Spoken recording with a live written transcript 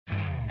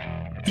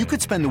You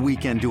could spend the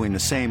weekend doing the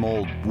same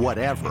old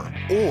whatever,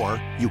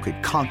 or you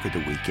could conquer the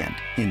weekend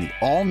in the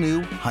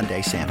all-new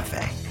Hyundai Santa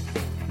Fe.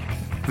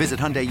 Visit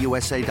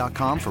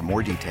HyundaiUSA.com for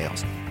more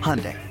details.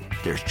 Hyundai,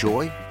 there's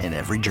joy in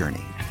every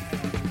journey.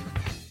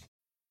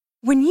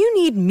 When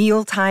you need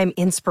mealtime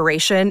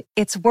inspiration,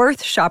 it's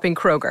worth shopping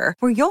Kroger,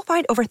 where you'll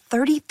find over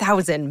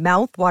 30,000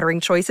 mouth-watering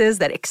choices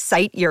that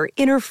excite your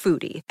inner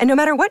foodie. And no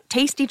matter what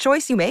tasty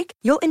choice you make,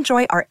 you'll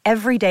enjoy our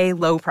everyday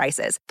low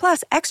prices,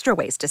 plus extra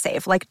ways to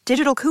save, like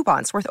digital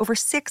coupons worth over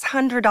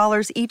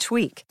 $600 each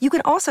week. You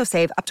can also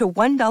save up to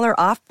 $1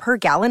 off per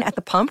gallon at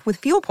the pump with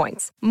fuel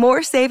points.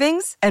 More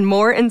savings and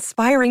more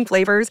inspiring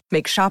flavors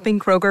make shopping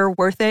Kroger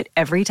worth it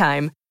every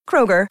time.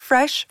 Kroger,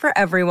 fresh for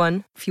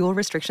everyone. Fuel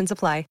restrictions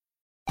apply.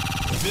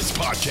 This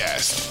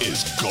podcast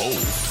is gold.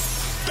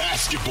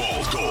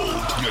 Basketball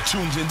gold. You're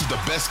tuned into the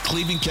best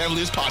Cleveland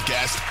Cavaliers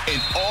podcast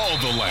in all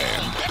the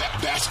land.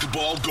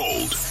 Basketball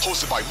gold.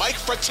 Hosted by Mike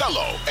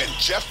Fratello and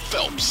Jeff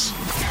Phelps.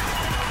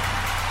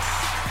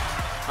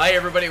 Hi,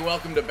 everybody.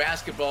 Welcome to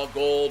Basketball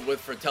Gold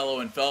with Fratello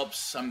and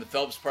Phelps. I'm the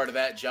Phelps part of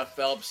that. Jeff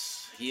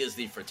Phelps. He is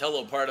the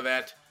Fratello part of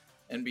that.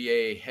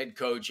 NBA head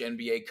coach,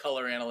 NBA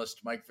color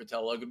analyst, Mike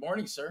Fratello. Good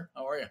morning, sir.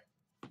 How are you?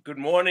 Good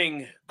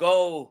morning.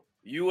 Go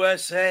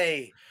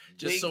USA.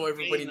 Just so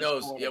everybody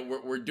knows, yeah,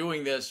 we're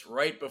doing this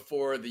right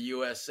before the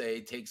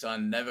USA takes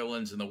on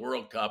Netherlands in the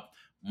World Cup.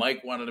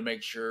 Mike wanted to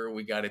make sure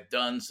we got it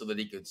done so that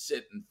he could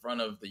sit in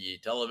front of the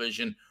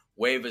television,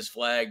 wave his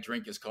flag,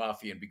 drink his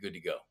coffee, and be good to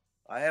go.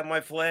 I have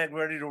my flag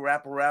ready to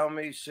wrap around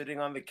me, sitting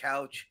on the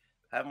couch,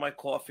 have my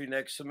coffee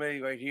next to me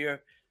right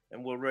here,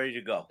 and we're ready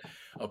to go.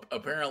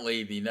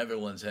 Apparently, the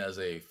Netherlands has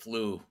a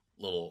flu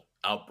little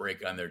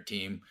outbreak on their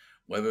team.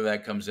 Whether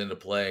that comes into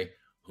play,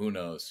 who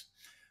knows?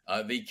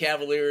 The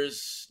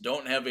Cavaliers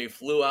don't have a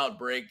flu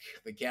outbreak.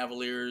 The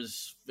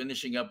Cavaliers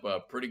finishing up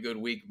a pretty good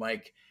week,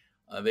 Mike.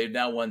 They've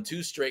now won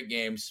 2 straight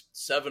games,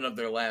 7 of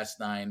their last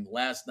 9.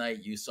 Last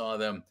night, you saw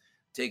them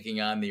taking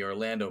on the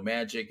Orlando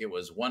Magic. It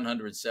was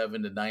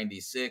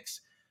 107-96.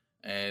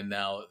 And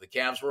now the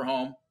Cavs were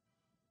home.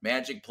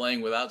 Magic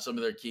playing without some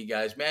of their key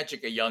guys.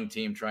 Magic, a young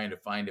team trying to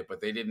find it, but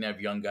they didn't have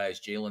young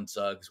guys. Jalen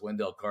Suggs,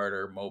 Wendell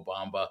Carter, Mo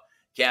Bamba.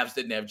 Cavs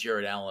didn't have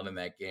Jared Allen in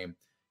that game.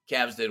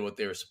 Cavs did what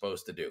they were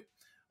supposed to do.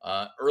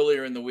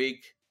 Earlier in the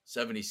week,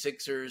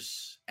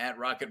 76ers at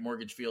Rocket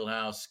Mortgage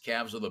Fieldhouse.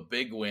 Cavs with a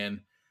big win.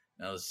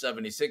 Now, the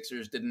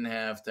 76ers didn't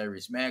have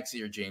Tyrese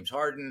Maxey or James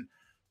Harden.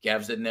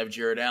 Cavs didn't have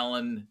Jared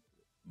Allen.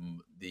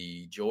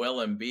 The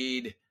Joel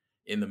Embiid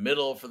in the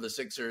middle for the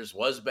Sixers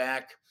was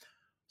back.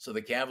 So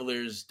the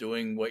Cavaliers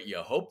doing what you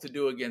hope to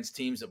do against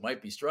teams that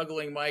might be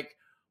struggling, Mike,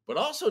 but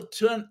also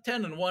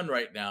 10-1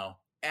 right now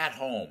at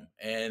home.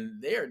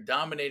 And they are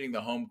dominating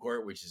the home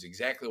court, which is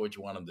exactly what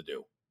you want them to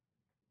do.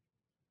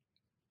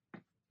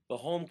 The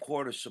home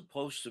court is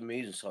supposed to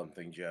mean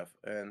something, Jeff.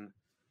 And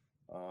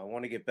I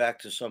want to get back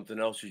to something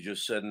else you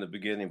just said in the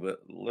beginning, but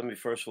let me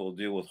first of all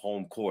deal with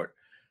home court.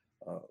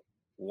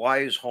 Why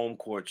is home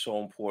court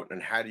so important,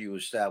 and how do you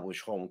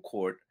establish home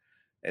court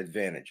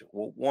advantage?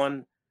 Well,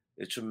 one,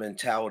 it's a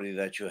mentality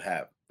that you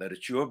have, that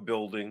it's your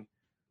building,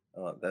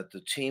 that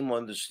the team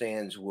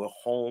understands we're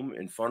home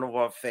in front of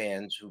our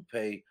fans who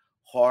pay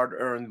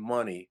hard-earned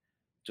money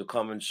to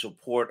come and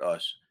support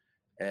us.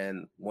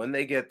 And when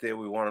they get there,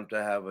 we want them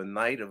to have a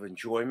night of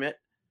enjoyment.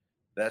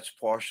 That's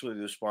partially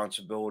the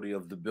responsibility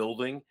of the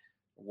building,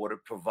 what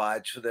it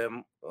provides for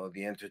them,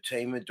 the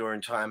entertainment during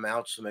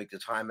timeouts to make the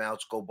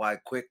timeouts go by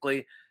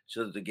quickly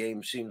so that the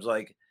game seems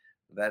like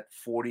that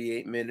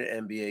 48-minute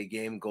NBA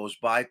game goes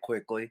by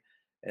quickly.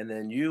 And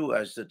then you,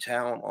 as the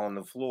talent on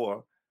the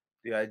floor,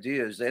 the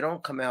idea is they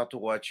don't come out to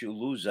watch you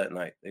lose that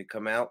night. They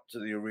come out to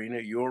the arena,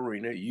 your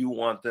arena. You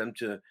want them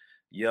to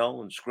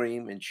yell and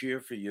scream and cheer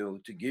for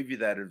you to give you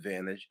that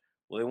advantage.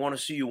 Well, they want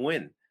to see you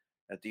win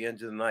at the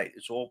end of the night.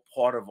 It's all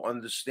part of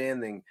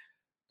understanding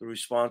the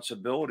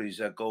responsibilities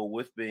that go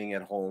with being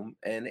at home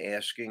and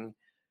asking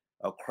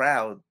a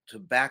crowd to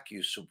back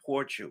you,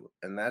 support you.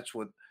 And that's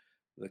what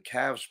the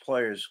Cavs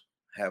players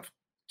have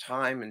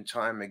time and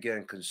time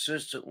again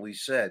consistently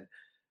said,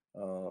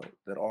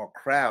 that our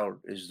crowd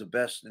is the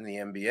best in the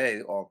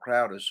NBA. Our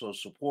crowd is so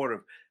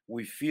supportive.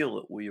 We feel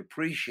it. We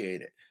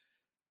appreciate it.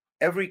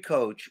 Every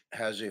coach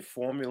has a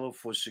formula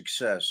for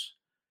success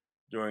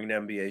during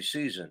an NBA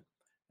season.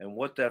 And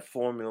what that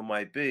formula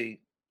might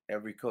be,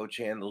 every coach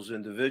handles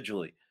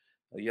individually.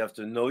 You have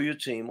to know your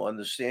team,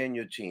 understand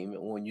your team.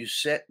 And when you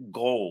set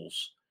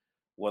goals,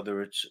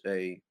 whether it's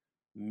a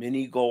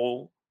mini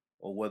goal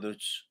or whether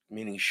it's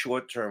meaning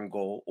short-term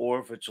goal,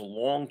 or if it's a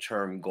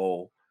long-term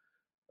goal,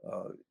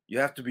 you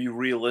have to be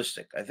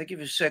realistic. I think if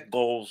you set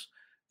goals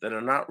that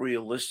are not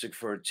realistic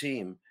for a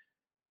team,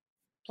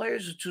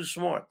 players are too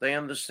smart. They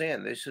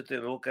understand. They sit there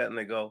and look at it and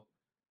they go,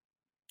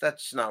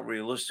 that's not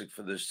realistic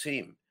for this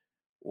team.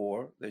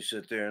 Or they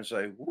sit there and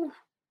say, whew,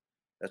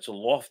 that's a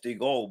lofty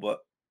goal, but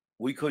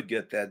we could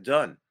get that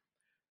done.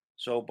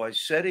 So by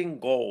setting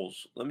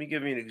goals, let me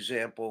give you an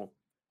example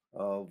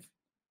of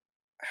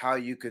how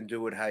you can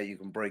do it, how you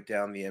can break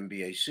down the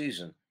NBA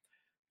season.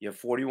 You have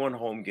 41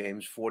 home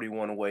games,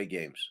 41 away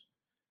games.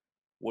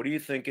 What do you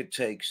think it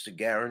takes to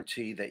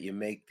guarantee that you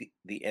make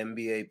the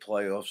NBA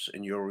playoffs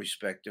in your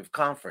respective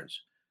conference?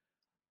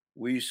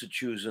 We used to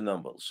choose a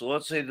number. So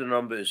let's say the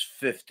number is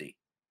 50.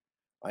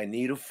 I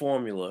need a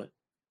formula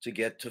to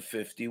get to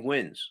 50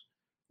 wins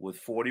with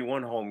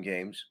 41 home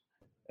games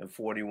and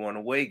 41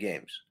 away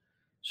games.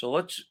 So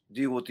let's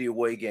deal with the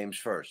away games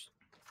first.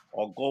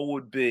 Our goal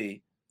would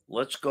be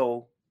let's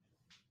go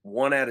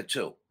 1 out of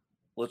 2.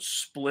 Let's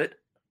split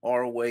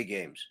our away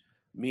games,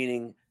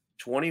 meaning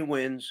 20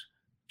 wins,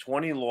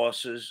 20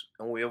 losses,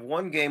 and we have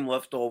 1 game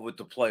left over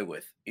to play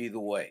with either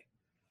way.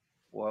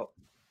 Well,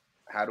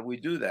 how do we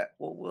do that?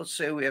 Well, let's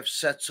say we have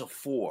sets of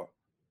 4.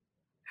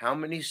 How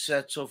many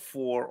sets of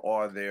 4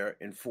 are there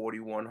in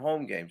 41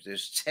 home games?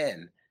 There's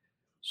 10.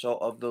 So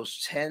of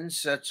those 10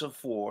 sets of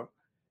 4,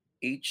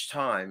 each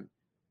time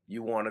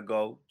you want to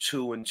go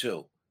 2 and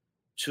 2,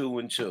 2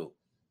 and 2,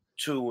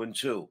 2 and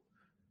 2,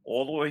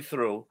 all the way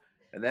through.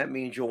 And that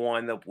means you'll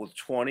wind up with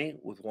 20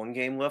 with 1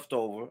 game left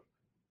over,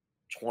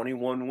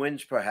 21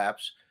 wins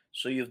perhaps.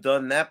 So you've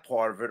done that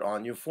part of it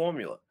on your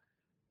formula.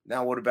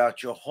 Now, what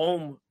about your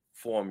home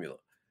formula?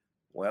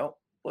 Well,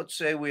 let's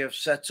say we have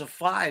sets of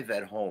 5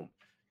 at home.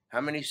 How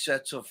many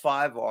sets of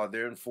 5 are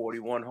there in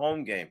 41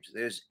 home games?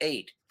 There's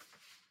 8.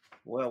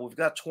 Well, we've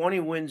got 20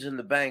 wins in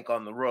the bank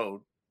on the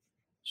road,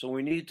 so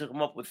we need to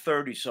come up with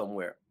 30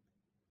 somewhere.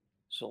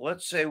 So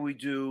let's say we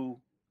do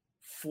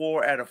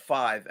 4 out of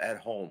 5 at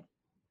home.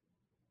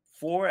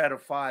 4 out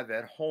of 5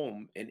 at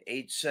home in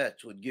 8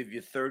 sets would give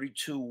you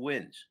 32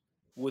 wins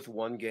with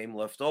 1 game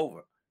left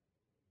over.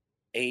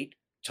 8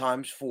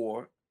 times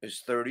 4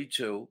 is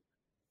 32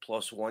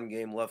 plus 1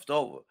 game left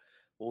over.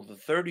 Well, the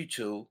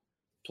 32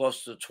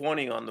 plus the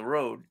 20 on the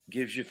road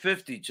gives you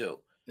 52.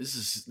 This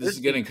is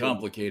getting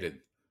complicated.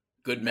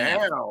 Good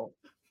math.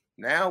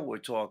 Now we're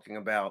talking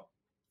about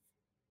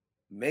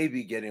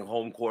maybe getting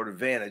home court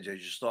advantage as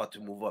you start to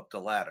move up the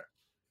ladder.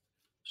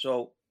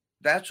 So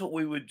that's what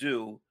we would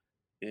do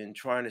in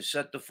trying to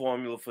set the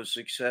formula for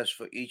success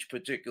for each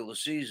particular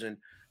season,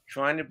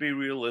 trying to be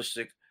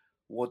realistic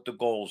what the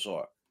goals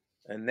are.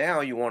 And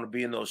now you want to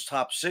be in those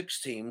top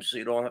 6 teams so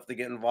you don't have to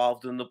get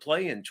involved in the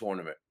play-in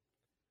tournament.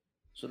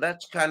 So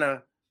that's kind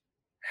of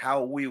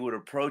how we would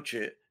approach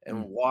it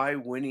and why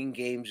winning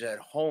games at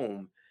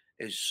home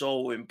is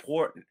so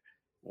important.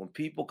 When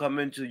people come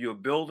into your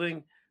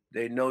building,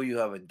 they know you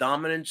have a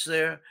dominance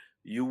there.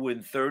 You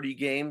win 30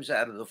 games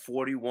out of the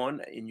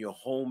 41 in your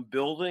home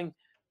building.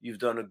 You've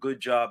done a good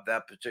job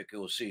that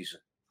particular season.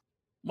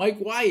 Mike,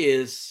 why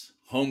is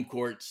home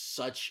court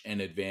such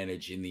an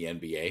advantage in the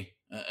NBA,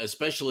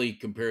 especially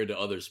compared to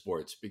other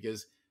sports?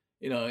 Because,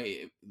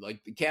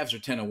 like the Cavs are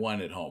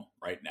 10-1 at home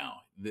right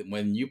now.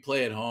 When you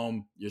play at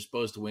home, you're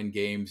supposed to win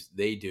games.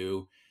 They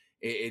do.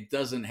 It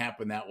doesn't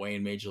happen that way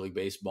in Major League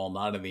Baseball,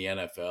 not in the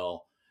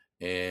NFL.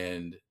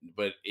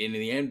 But in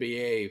the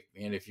NBA,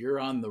 and if you're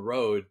on the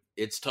road,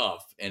 it's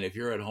tough. And if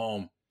you're at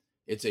home,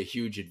 it's a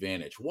huge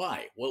advantage.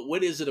 Why?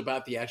 What is it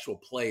about the actual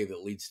play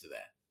that leads to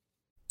that?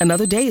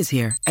 Another day is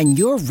here, and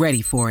you're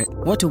ready for it.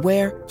 What to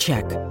wear?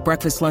 Check.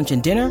 Breakfast, lunch,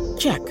 and dinner?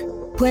 Check.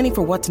 Planning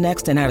for what's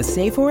next and how to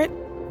save for it?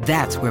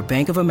 That's where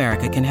Bank of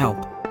America can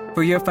help.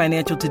 For your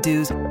financial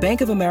to-dos,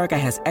 Bank of America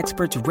has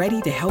experts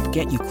ready to help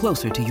get you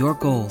closer to your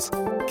goals.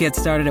 Get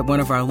started at one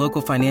of our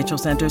local financial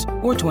centers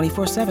or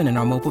 24/7 in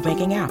our mobile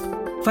banking app.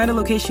 Find a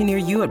location near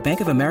you at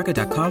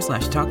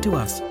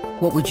bankofamerica.com/talktous.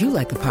 What would you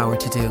like the power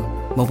to do?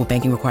 Mobile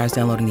banking requires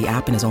downloading the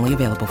app and is only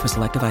available for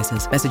select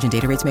devices. Message and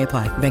data rates may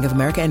apply. Bank of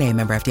America N.A.,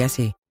 member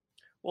FDIC.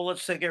 Well,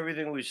 let's take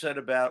everything we said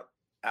about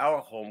our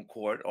home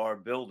court, our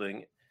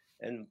building,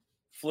 and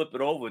flip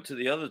it over to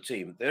the other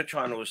team. They're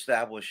trying to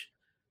establish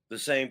the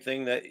same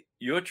thing that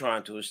you're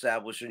trying to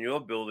establish in your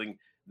building.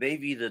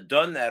 They've either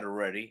done that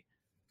already,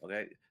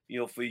 okay?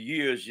 For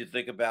years, you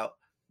think about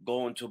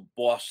going to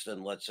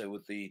Boston, let's say,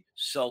 with the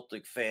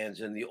Celtic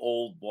fans in the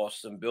old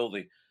Boston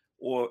building,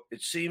 or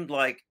it seemed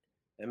like,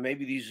 and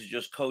maybe these are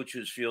just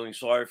coaches feeling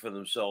sorry for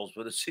themselves,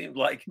 but it seemed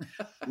like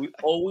we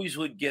always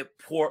would get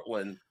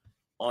Portland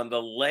on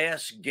the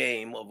last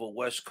game of a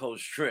West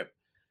Coast trip.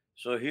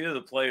 So here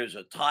the players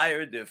are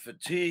tired, they're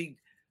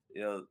fatigued,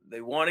 they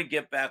want to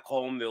get back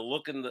home. They're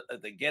looking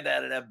to get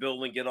out of that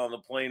building, get on the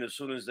plane as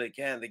soon as they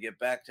can to get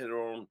back to their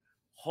own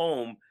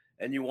home.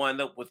 And you wind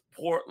up with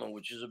Portland,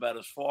 which is about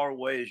as far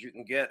away as you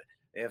can get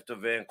after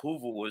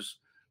Vancouver was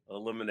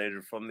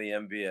eliminated from the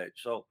NBA.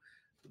 So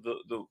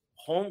the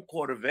home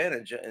court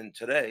advantage, and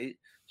today,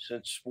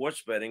 since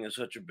sports betting is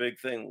such a big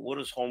thing, what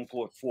is home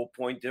court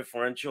 4-point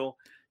differential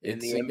in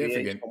It's the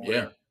significant.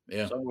 NBA?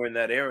 Yeah. Somewhere in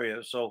that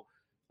area. So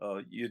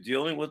you're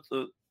dealing with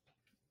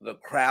the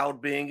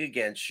crowd being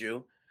against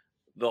you,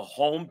 the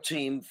home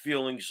team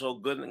feeling so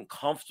good and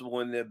comfortable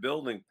in their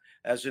building.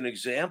 As an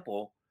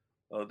example,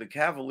 the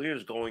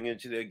Cavaliers going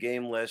into their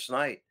game last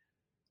night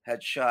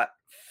had shot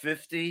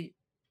 50%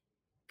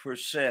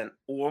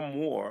 or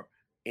more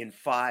in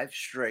 5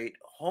 straight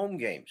home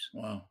games.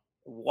 Wow.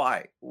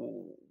 Why?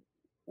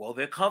 Well,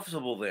 they're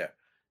comfortable there.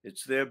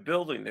 It's their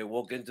building. They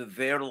walk into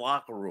their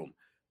locker room.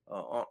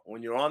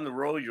 When you're on the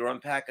road, you're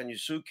unpacking your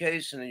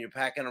suitcase and then you're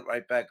packing it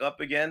right back up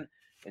again.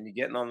 and you're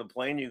getting on the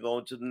plane, you're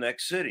going to the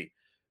next city.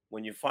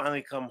 When you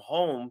finally come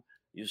home,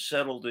 you're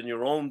settled in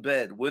your own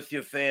bed with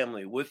your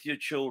family, with your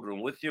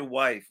children, with your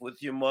wife,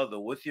 with your mother,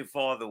 with your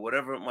father,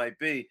 whatever it might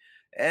be.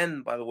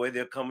 And by the way,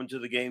 they're coming to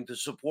the game to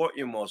support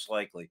you most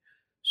likely.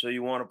 So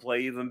you want to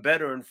play even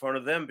better in front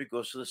of them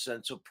because of the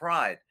sense of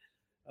pride.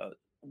 Uh,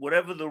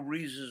 Whatever the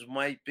reasons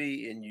might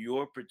be in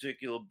your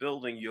particular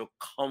building, you're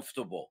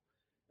comfortable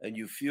and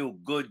you feel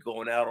good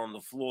going out on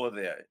the floor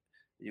there.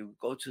 You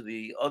go to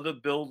the other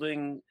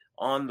building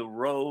on the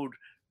road,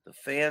 the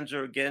fans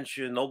are against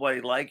you, nobody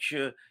likes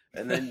you,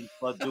 and then you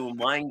start doing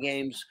mind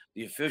games.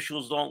 The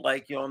officials don't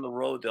like you on the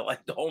road. They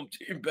like the home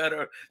team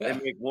better. They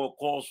make more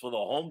calls for the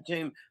home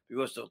team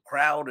because the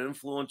crowd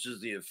influences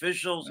the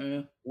officials.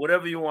 Yeah.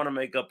 Whatever you want to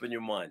make up in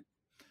your mind.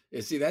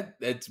 Yeah, see,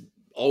 that's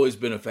always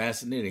been a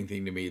fascinating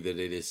thing to me, that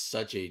it is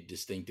such a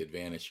distinct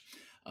advantage.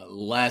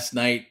 Last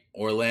night,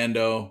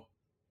 Orlando,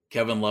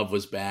 Kevin Love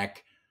was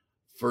back.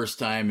 First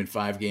time in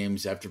 5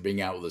 games after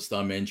being out with a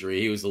thumb injury.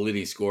 He was the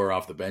leading scorer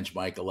off the bench,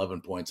 Mike,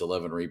 11 points,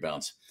 11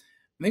 rebounds.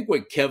 I think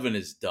what Kevin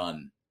has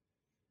done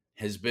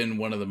has been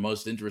one of the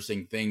most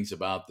interesting things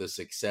about the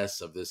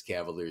success of this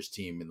Cavaliers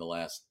team in the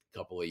last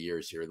couple of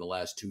years here, in the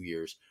last 2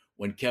 years,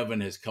 when Kevin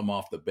has come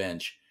off the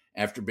bench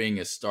after being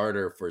a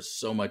starter for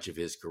so much of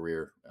his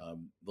career,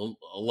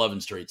 11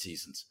 straight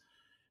seasons.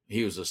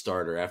 He was a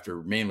starter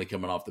after mainly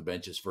coming off the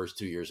bench his first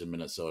 2 years in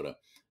Minnesota.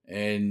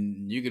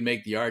 And you can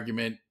make the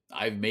argument,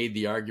 I've made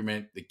the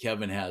argument, that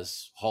Kevin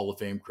has Hall of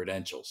Fame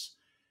credentials.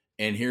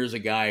 And here's a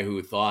guy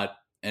who thought,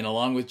 and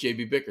along with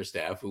JB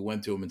Bickerstaff, who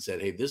went to him and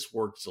said, hey, this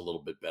works a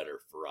little bit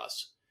better for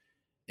us.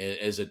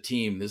 As a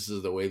team, this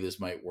is the way this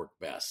might work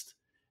best.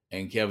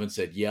 And Kevin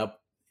said, yep.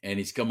 And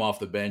he's come off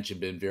the bench and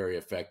been very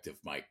effective,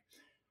 Mike.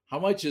 How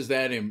much has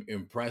that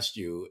impressed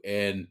you?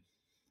 And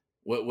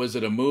what was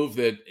it, a move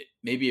that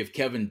maybe if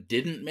Kevin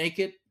didn't make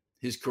it,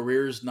 his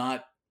career's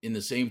not in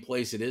the same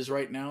place it is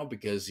right now,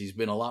 because he's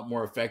been a lot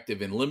more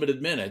effective in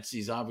limited minutes.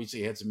 He's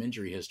obviously had some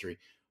injury history,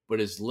 but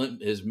his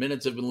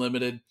minutes have been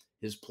limited.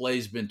 His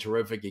play's been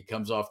terrific. He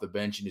comes off the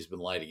bench and he's been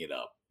lighting it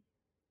up.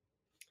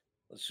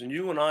 Listen,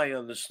 you and I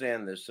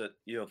understand this, that,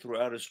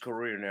 throughout his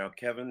career now,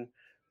 Kevin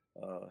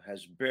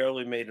has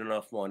barely made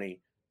enough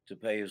money to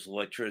pay his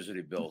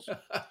electricity bills.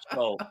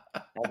 So,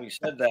 having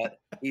said that,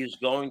 he's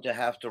going to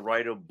have to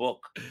write a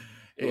book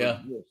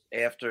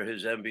after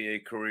his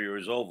NBA career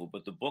is over.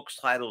 But the book's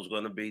title is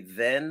going to be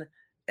Then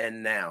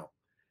and Now.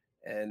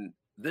 And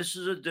this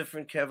is a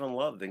different Kevin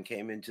Love than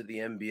came into the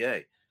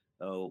NBA,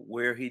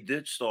 where he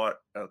did start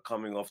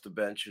coming off the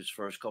bench his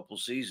first couple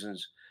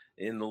seasons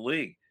in the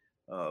league.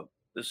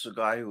 This is a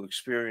guy who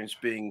experienced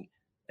being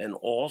an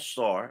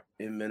all-star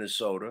in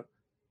Minnesota,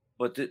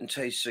 but didn't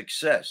taste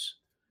success.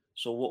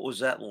 So what was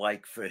that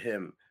like for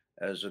him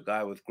as a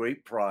guy with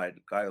great pride,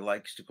 a guy who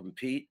likes to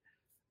compete,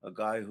 a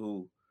guy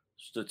who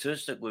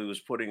statistically was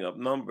putting up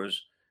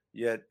numbers,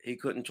 yet he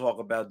couldn't talk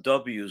about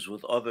W's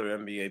with other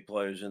NBA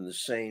players in the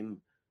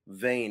same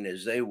vein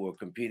as they were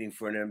competing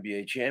for an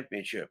NBA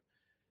championship.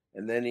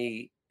 And then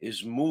he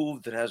is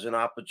moved and has an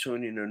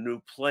opportunity in a new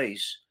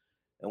place.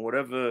 And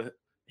whatever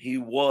he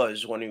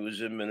was when he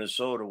was in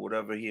Minnesota,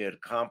 whatever he had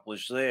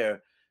accomplished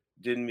there,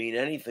 didn't mean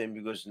anything,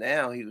 because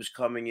now he was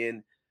coming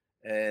in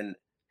and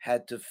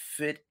had to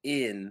fit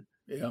in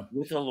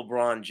with a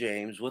LeBron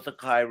James, with a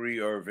Kyrie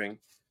Irving.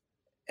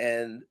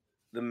 And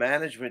the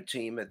management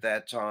team at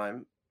that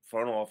time,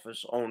 front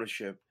office,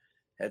 ownership,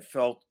 had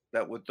felt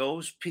that with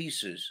those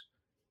pieces,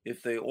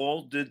 if they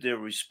all did their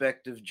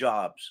respective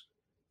jobs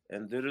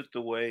and did it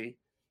the way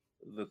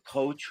the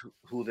coach,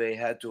 who they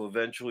had to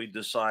eventually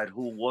decide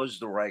who was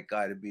the right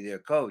guy to be their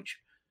coach,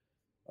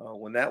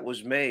 when that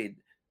was made,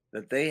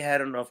 that they had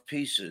enough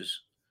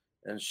pieces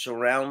and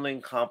surrounding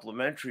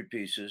complementary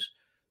pieces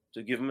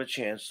to give them a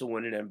chance to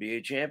win an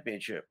NBA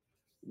championship,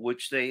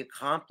 which they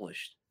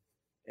accomplished.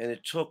 And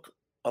it took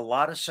a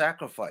lot of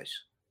sacrifice,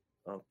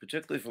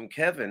 particularly from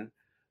Kevin,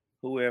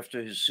 who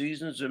after his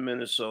seasons in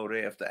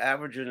Minnesota, after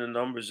averaging the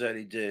numbers that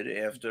he did,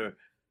 after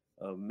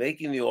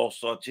making the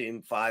All-Star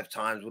team 5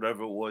 times,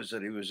 whatever it was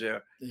that he was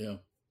there,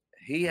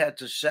 he had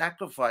to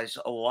sacrifice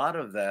a lot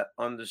of that,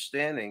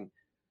 understanding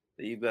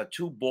that you've got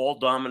 2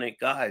 ball-dominant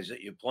guys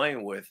that you're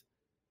playing with.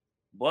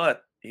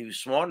 But he was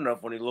smart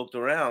enough when he looked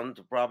around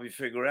to probably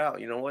figure out,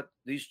 you know what,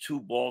 these 2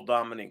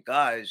 ball-dominant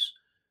guys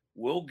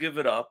will give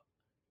it up,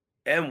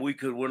 and we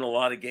could win a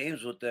lot of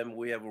games with them.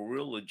 We have a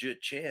real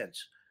legit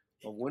chance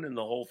of winning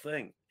the whole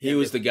thing. He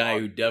was the guy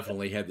who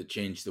definitely had to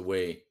change the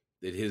way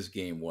that his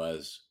game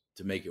was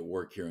to make it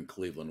work here in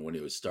Cleveland when he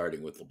was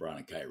starting with LeBron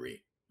and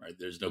Kyrie, right?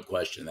 There's no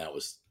question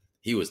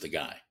he was the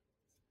guy.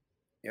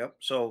 Yep.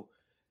 So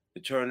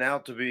it turned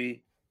out to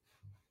be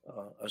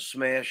a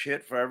smash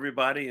hit for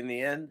everybody in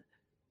the end.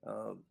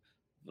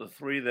 The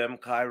 3 of them,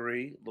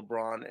 Kyrie,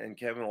 LeBron, and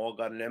Kevin, all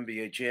got an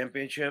NBA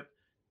championship.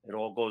 It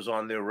all goes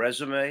on their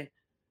resume.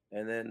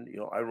 And then,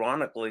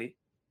 ironically,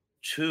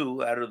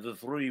 2 out of the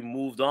 3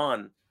 moved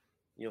on,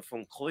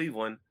 from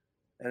Cleveland.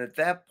 And at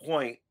that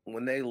point,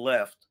 when they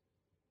left,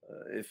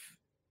 if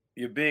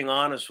you're being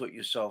honest with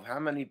yourself, how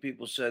many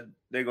people said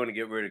they're going to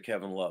get rid of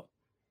Kevin Love?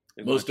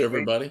 They're going Most to trade.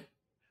 everybody.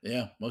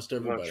 Yeah, most They're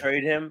going to everybody.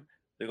 trade him.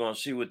 They're going to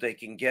see what they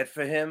can get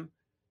for him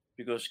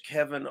because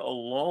Kevin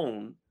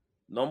alone,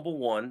 number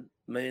one,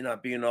 may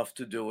not be enough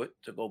to do it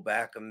to go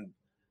back and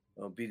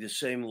be the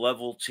same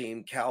level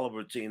team,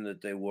 caliber team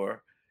that they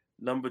were.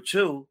 Number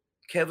two,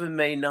 Kevin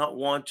may not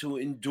want to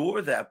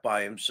endure that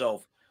by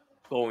himself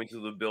going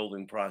through the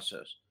building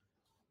process.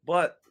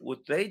 But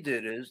what they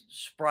did is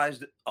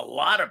surprised a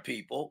lot of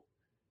people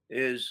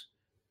is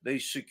they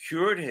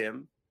secured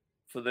him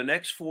for the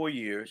next 4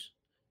 years.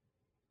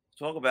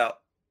 Talk about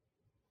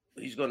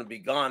he's going to be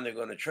gone. They're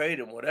going to trade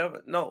him,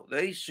 whatever. No,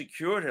 they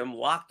secured him,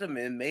 locked him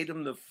in, made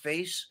him the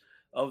face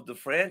of the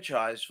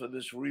franchise for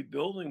this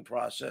rebuilding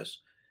process.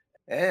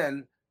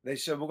 And they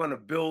said, we're going to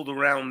build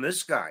around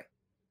this guy.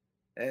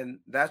 And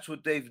that's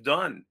what they've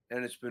done.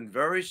 And it's been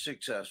very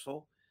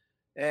successful.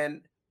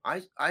 And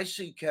I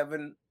see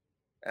Kevin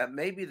at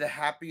maybe the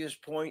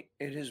happiest point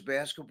in his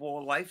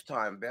basketball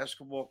lifetime,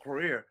 basketball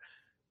career,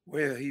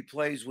 where he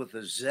plays with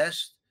a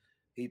zest,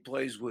 he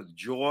plays with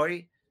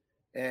joy,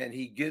 and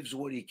he gives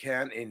what he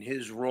can in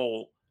his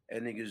role,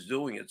 and he is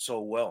doing it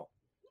so well.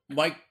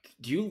 Mike,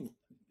 do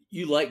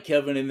you like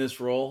Kevin in this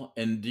role?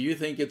 And do you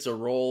think it's a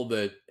role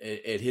that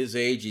at his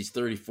age, he's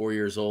 34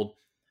 years old,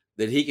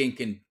 that he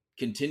can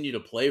continue to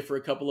play for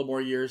a couple of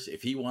more years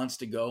if he wants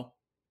to go?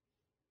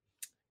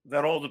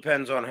 That all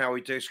depends on how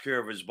he takes care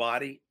of his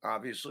body,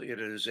 obviously, at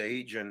his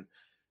age, and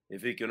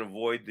if he can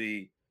avoid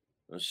the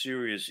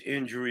serious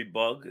injury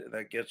bug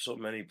that gets so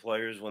many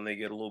players when they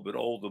get a little bit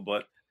older.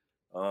 But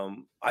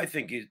I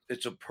think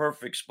it's a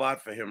perfect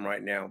spot for him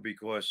right now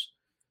because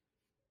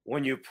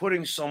when you're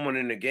putting someone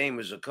in the game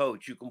as a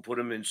coach, you can put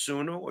them in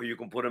sooner or you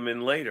can put them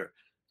in later,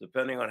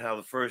 depending on how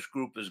the first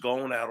group is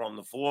going out on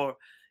the floor.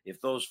 If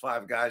those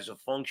five guys are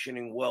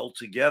functioning well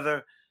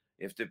together,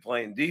 if they're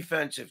playing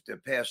defense, if they're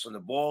passing the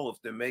ball,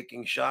 if they're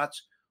making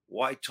shots,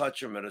 why touch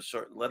them at a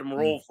certain? Let them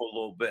roll for a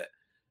little bit.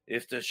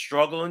 If they're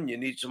struggling, you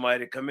need somebody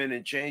to come in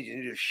and change. You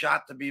need a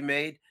shot to be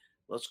made.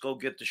 Let's go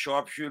get the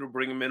sharpshooter,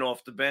 bring him in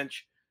off the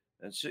bench,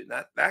 and see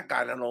that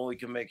guy not only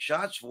can make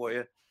shots for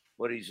you,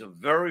 but he's a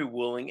very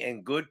willing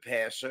and good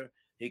passer.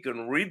 He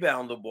can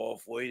rebound the ball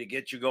for you to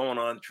get you going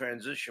on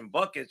transition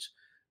buckets.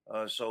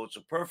 So it's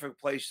a perfect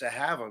place to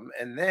have him.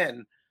 And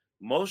then,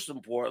 most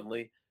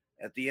importantly,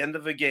 at the end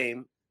of a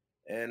game,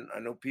 and I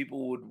know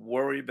people would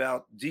worry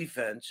about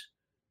defense,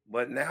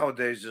 but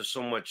nowadays there's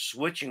so much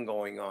switching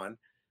going on.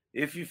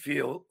 If you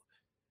feel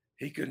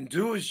he can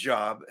do his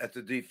job at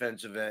the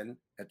defensive end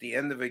at the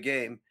end of a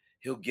game,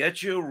 he'll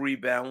get you a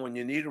rebound when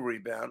you need a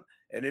rebound.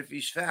 And if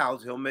he's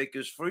fouled, he'll make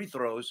his free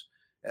throws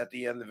at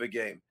the end of a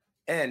game.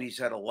 And he's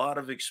had a lot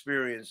of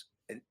experience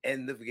in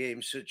end of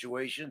game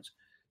situations.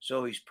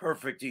 So he's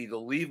perfect to either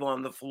leave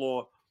on the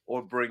floor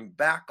or bring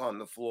back on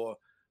the floor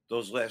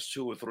those last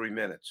 2 or 3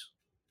 minutes.